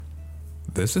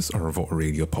This is our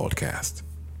Radio podcast.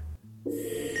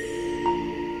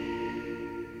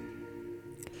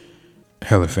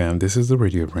 Hello fam, this is the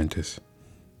Radio Apprentice.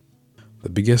 The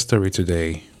biggest story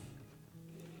today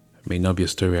may not be a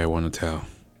story I want to tell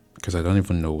because I don't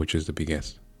even know which is the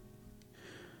biggest.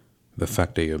 The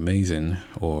fact that you're amazing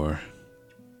or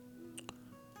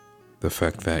the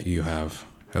fact that you have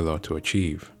a lot to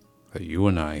achieve that you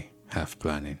and I have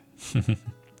planning.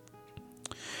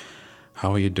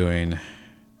 How are you doing?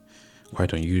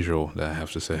 Quite unusual that I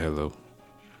have to say hello.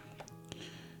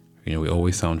 We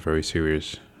always sound very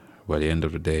serious. By the end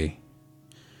of the day,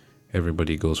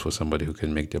 everybody goes for somebody who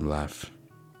can make them laugh.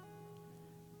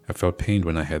 I felt pained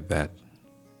when I heard that.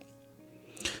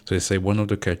 So they say one of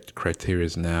the criteria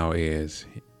now is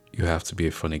you have to be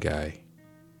a funny guy.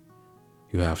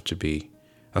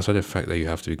 Aside the fact that you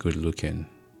have to be good looking,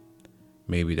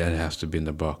 maybe that has to be in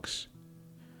the box.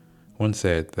 One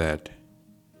said that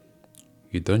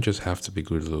you don't just have to be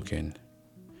good looking.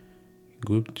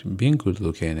 Being good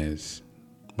looking is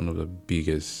one of the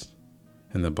biggest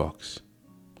in the box.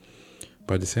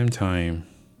 But at the same time,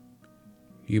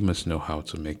 you must know how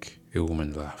to make a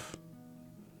woman laugh.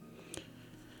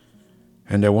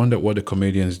 And I wondered what the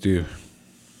comedians do.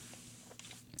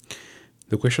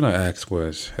 The question I asked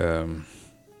was, how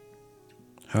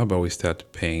about we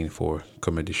start paying for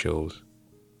comedy shows?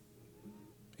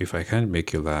 If I can't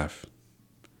make you laugh,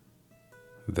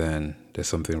 then there's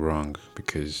something wrong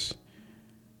because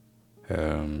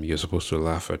you're supposed to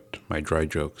laugh at my dry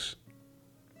jokes.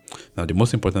 Now, the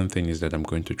most important thing is that I'm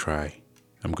going to try.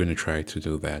 I'm going to try to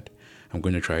do that. I'm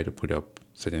going to try to put up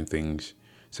certain things,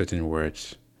 certain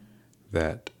words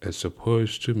that are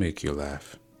supposed to make you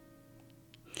laugh.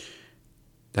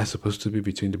 That's supposed to be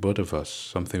between the both of us,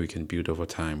 something we can build over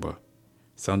time, but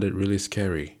it sounded really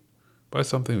scary, but it's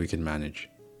something we can manage.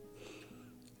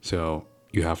 So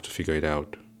you have to figure it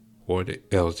out. What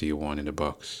else do you want in the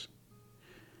box?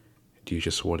 Do you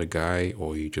just want a guy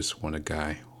or you just want a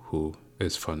guy who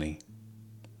is funny?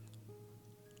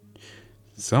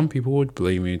 Some people would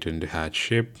blame it in the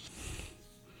hardship.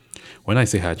 When I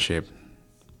say hardship,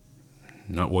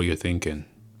 not what you're thinking.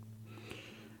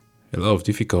 A lot of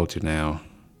difficulty now.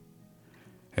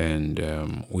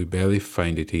 And we barely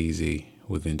find it easy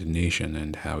within the nation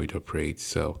and how it operates.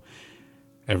 So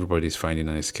everybody's finding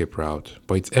an escape route.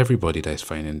 But it's everybody that's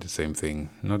finding the same thing.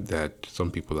 Not that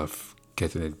some people are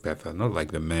getting it better. Not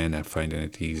like the men are finding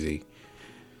it easy.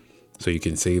 So you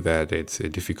can say that it's a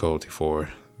difficulty for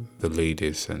the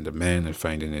ladies and the men are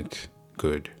finding it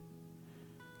good.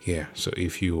 Yeah, so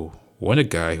if you want a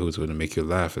guy who's going to make you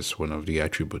laugh as one of the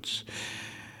attributes,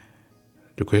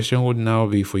 the question would now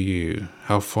be for you,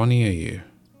 how funny are you?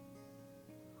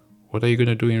 What are you going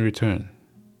to do in return?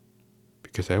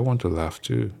 Because I want to laugh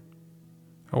too.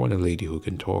 I want a lady who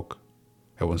can talk.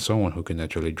 I want someone who can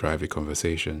actually drive a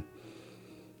conversation.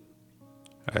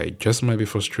 I just might be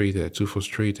too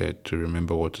frustrated to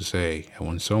remember what to say. I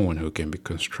want someone who can be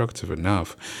constructive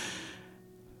enough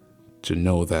to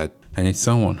know that I need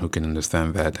someone who can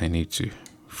understand that I need to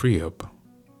free up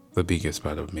the biggest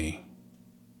part of me.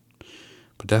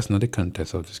 But that's not the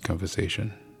context of this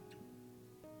conversation.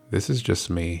 This is just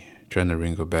me trying to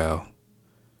ring a bell,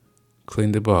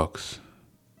 clean the box,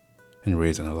 and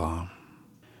raise an alarm.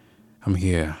 I'm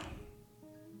here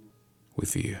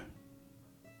with you.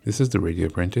 This is the Radio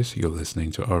Apprentice. You're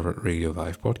listening to our Radio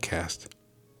Live podcast.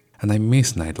 And I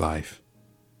miss nightlife.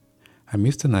 I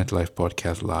miss the nightlife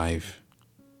podcast live.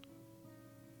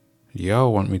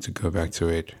 Y'all want me to go back to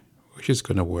it, which is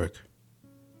going to work.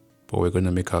 But we're going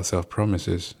to make ourselves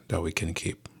promises that we can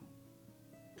keep.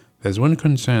 There's one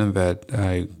concern that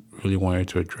I really wanted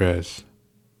to address,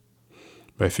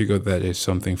 but I figured that it's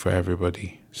something for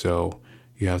everybody. So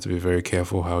you have to be very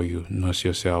careful how you nurse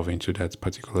yourself into that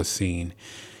particular scene.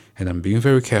 And I'm being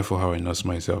very careful how I nurse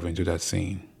myself into that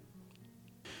scene.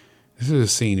 This is a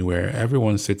scene where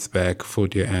everyone sits back,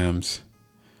 fold their arms.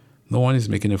 No one is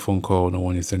making a phone call. No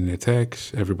one is sending a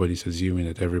text. Everybody's assuming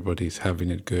that everybody's having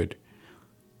it good.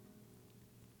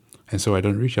 And so I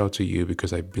don't reach out to you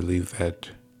because I believe that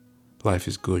life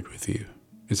is good with you.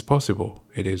 It's possible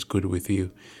it is good with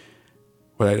you.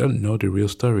 But I don't know the real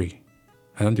story.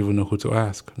 I don't even know who to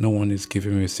ask. No one is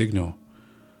giving me a signal.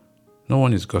 No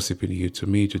one is gossiping you to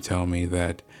me to tell me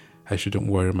that I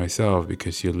shouldn't worry myself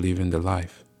because you're living the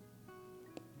life.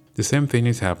 The same thing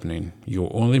is happening.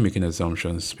 You're only making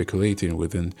assumptions, speculating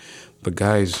within the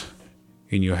guys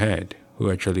in your head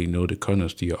who actually know the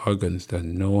corners to your organs that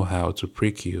know how to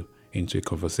prick you into a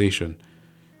conversation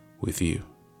with you.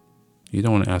 You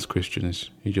don't want to ask questions.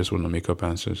 You just want to make up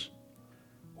answers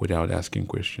without asking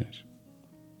questions.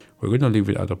 We're going to leave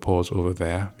it at a pause over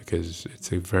there because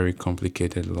it's a very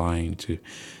complicated line to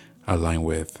align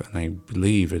with. And I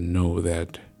believe and know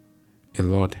that a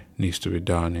lot needs to be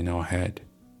done in our head.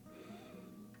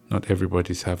 Not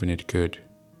everybody's having it good.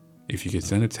 If you can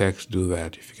send a text, do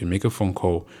that. If you can make a phone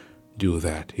call, do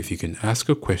that. If you can ask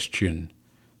a question,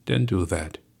 then do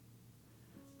that.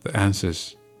 The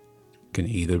answers can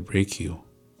either break you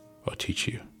or teach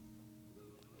you.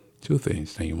 Two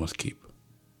things that you must keep.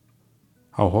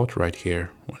 I'll halt right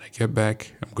here. When I get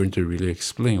back, I'm going to really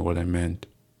explain what I meant.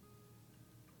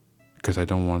 Because I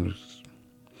don't want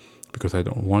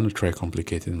to try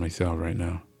complicating myself right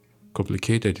now.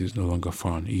 Complicated is no longer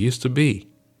fun. It used to be.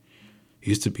 It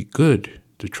used to be good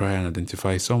to try and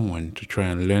identify someone, to try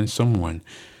and learn someone,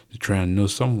 to try and know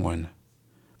someone.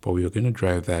 But we are going to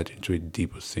drive that into a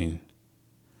deeper scene.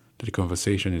 The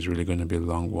conversation is really going to be a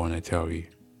long one, I tell you.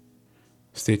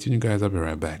 Stay tuned, guys. I'll be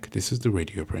right back. This is the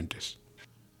Radio Apprentice.